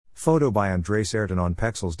Photo by Andres Ayrton on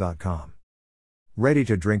Pexels.com.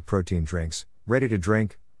 Ready-to-drink protein drinks,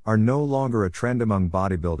 ready-to-drink, are no longer a trend among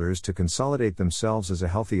bodybuilders to consolidate themselves as a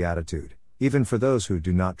healthy attitude, even for those who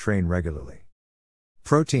do not train regularly.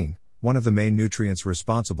 Protein, one of the main nutrients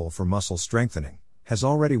responsible for muscle strengthening, has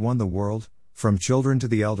already won the world. From children to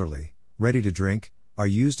the elderly, ready-to-drink, are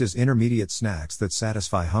used as intermediate snacks that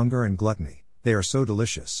satisfy hunger and gluttony. They are so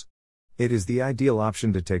delicious. It is the ideal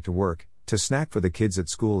option to take to work, to snack for the kids at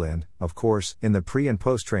school and, of course, in the pre- and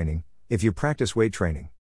post-training, if you practice weight training.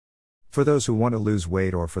 For those who want to lose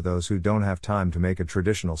weight or for those who don't have time to make a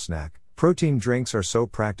traditional snack, protein drinks are so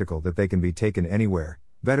practical that they can be taken anywhere,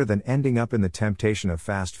 better than ending up in the temptation of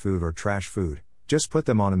fast food or trash food. Just put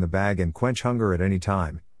them on in the bag and quench hunger at any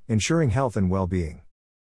time, ensuring health and well-being.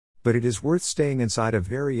 But it is worth staying inside a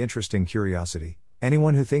very interesting curiosity.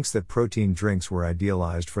 Anyone who thinks that protein drinks were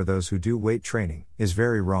idealized for those who do weight training is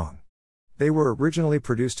very wrong. They were originally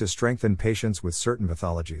produced to strengthen patients with certain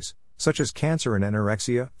pathologies, such as cancer and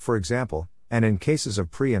anorexia, for example, and in cases of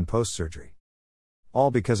pre- and post-surgery. All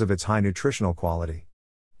because of its high nutritional quality.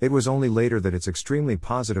 It was only later that its extremely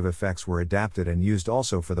positive effects were adapted and used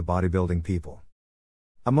also for the bodybuilding people.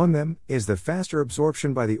 Among them is the faster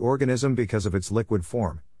absorption by the organism because of its liquid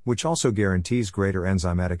form, which also guarantees greater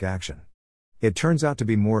enzymatic action. It turns out to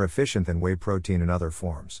be more efficient than whey protein in other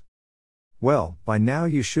forms. Well, by now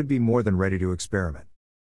you should be more than ready to experiment.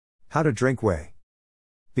 How to drink whey?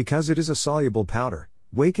 Because it is a soluble powder,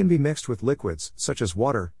 whey can be mixed with liquids, such as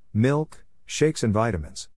water, milk, shakes and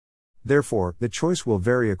vitamins. Therefore, the choice will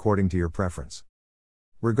vary according to your preference.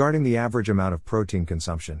 Regarding the average amount of protein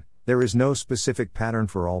consumption, there is no specific pattern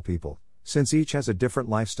for all people, since each has a different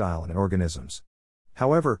lifestyle and organisms.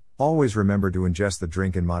 However, always remember to ingest the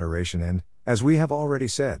drink in moderation and, as we have already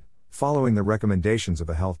said, following the recommendations of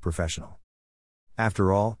a health professional.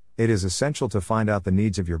 After all, it is essential to find out the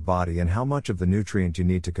needs of your body and how much of the nutrient you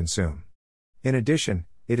need to consume. In addition,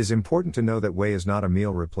 it is important to know that whey is not a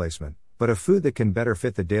meal replacement, but a food that can better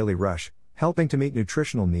fit the daily rush, helping to meet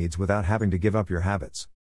nutritional needs without having to give up your habits.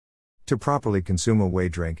 To properly consume a whey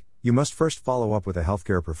drink, you must first follow up with a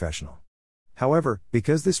healthcare professional. However,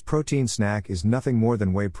 because this protein snack is nothing more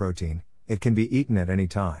than whey protein, it can be eaten at any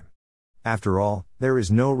time. After all, there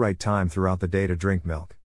is no right time throughout the day to drink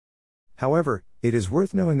milk. However, it is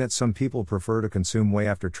worth knowing that some people prefer to consume whey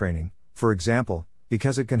after training, for example,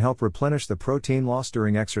 because it can help replenish the protein lost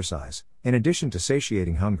during exercise, in addition to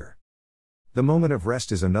satiating hunger. The moment of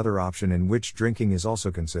rest is another option in which drinking is also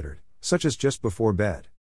considered, such as just before bed.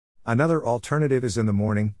 Another alternative is in the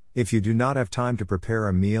morning, if you do not have time to prepare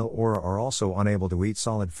a meal or are also unable to eat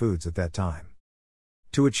solid foods at that time.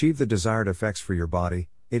 To achieve the desired effects for your body,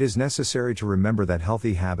 it is necessary to remember that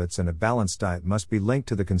healthy habits and a balanced diet must be linked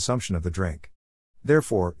to the consumption of the drink.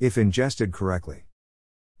 Therefore, if ingested correctly,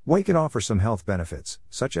 whey can offer some health benefits,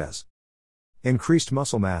 such as increased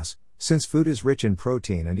muscle mass, since food is rich in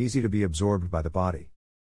protein and easy to be absorbed by the body.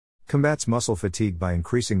 Combats muscle fatigue by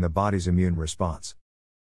increasing the body's immune response.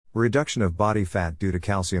 Reduction of body fat due to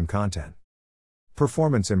calcium content.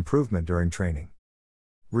 Performance improvement during training.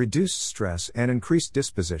 Reduced stress and increased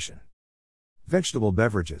disposition. Vegetable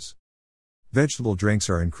beverages. Vegetable drinks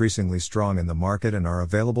are increasingly strong in the market and are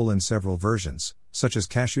available in several versions, such as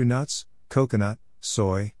cashew nuts, coconut,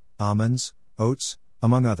 soy, almonds, oats,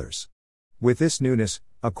 among others. With this newness,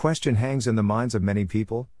 a question hangs in the minds of many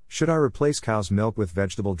people: should I replace cow's milk with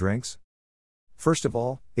vegetable drinks? First of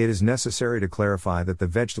all, it is necessary to clarify that the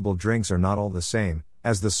vegetable drinks are not all the same,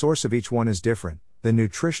 as the source of each one is different, the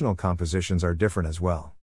nutritional compositions are different as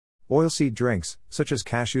well. Oilseed drinks, such as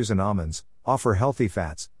cashews and almonds, offer healthy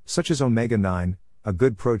fats, such as omega-9, a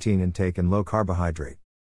good protein intake and low carbohydrate.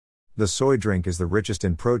 The soy drink is the richest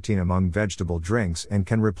in protein among vegetable drinks and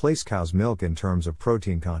can replace cow's milk in terms of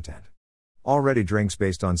protein content. Already drinks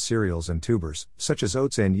based on cereals and tubers, such as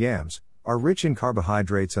oats and yams, are rich in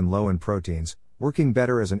carbohydrates and low in proteins, working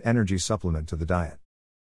better as an energy supplement to the diet.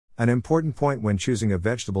 An important point when choosing a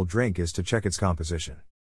vegetable drink is to check its composition.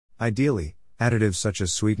 Ideally, additives such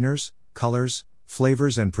as sweeteners, colors,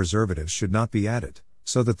 flavors and preservatives should not be added,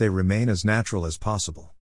 so that they remain as natural as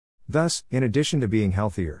possible. Thus, in addition to being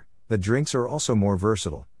healthier, the drinks are also more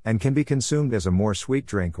versatile, and can be consumed as a more sweet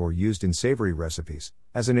drink or used in savory recipes,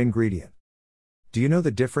 as an ingredient. Do you know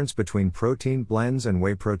the difference between protein blends and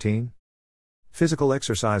whey protein? Physical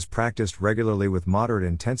exercise practiced regularly with moderate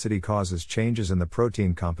intensity causes changes in the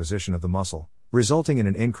protein composition of the muscle, resulting in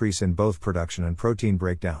an increase in both production and protein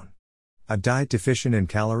breakdown. A diet deficient in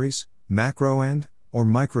calories, macro or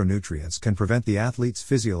micronutrients can prevent the athlete's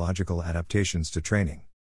physiological adaptations to training.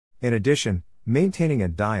 In addition, Maintaining a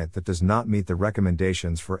diet that does not meet the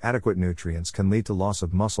recommendations for adequate nutrients can lead to loss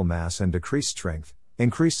of muscle mass and decreased strength,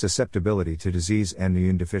 increased susceptibility to disease and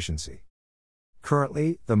immune deficiency.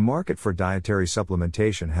 Currently, the market for dietary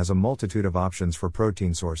supplementation has a multitude of options for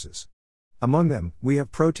protein sources. Among them, we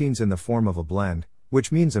have proteins in the form of a blend,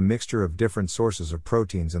 which means a mixture of different sources of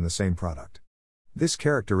proteins in the same product. This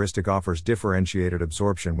characteristic offers differentiated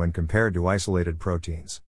absorption when compared to isolated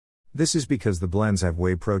proteins. This is because the blends have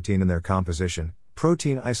whey protein in their composition,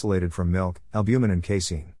 protein isolated from milk, albumin and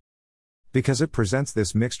casein. Because it presents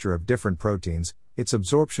this mixture of different proteins, its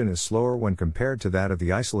absorption is slower when compared to that of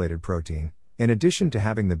the isolated protein, in addition to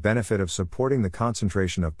having the benefit of supporting the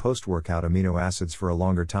concentration of post-workout amino acids for a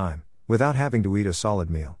longer time, without having to eat a solid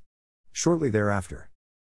meal shortly thereafter.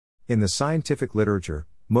 In the scientific literature,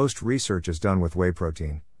 most research is done with whey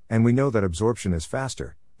protein, and we know that absorption is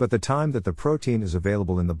faster, but the time that the protein is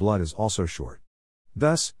available in the blood is also short.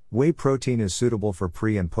 Thus, whey protein is suitable for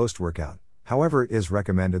pre- and post-workout, however it is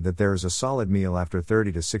recommended that there is a solid meal after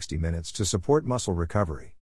 30 to 60 minutes to support muscle recovery.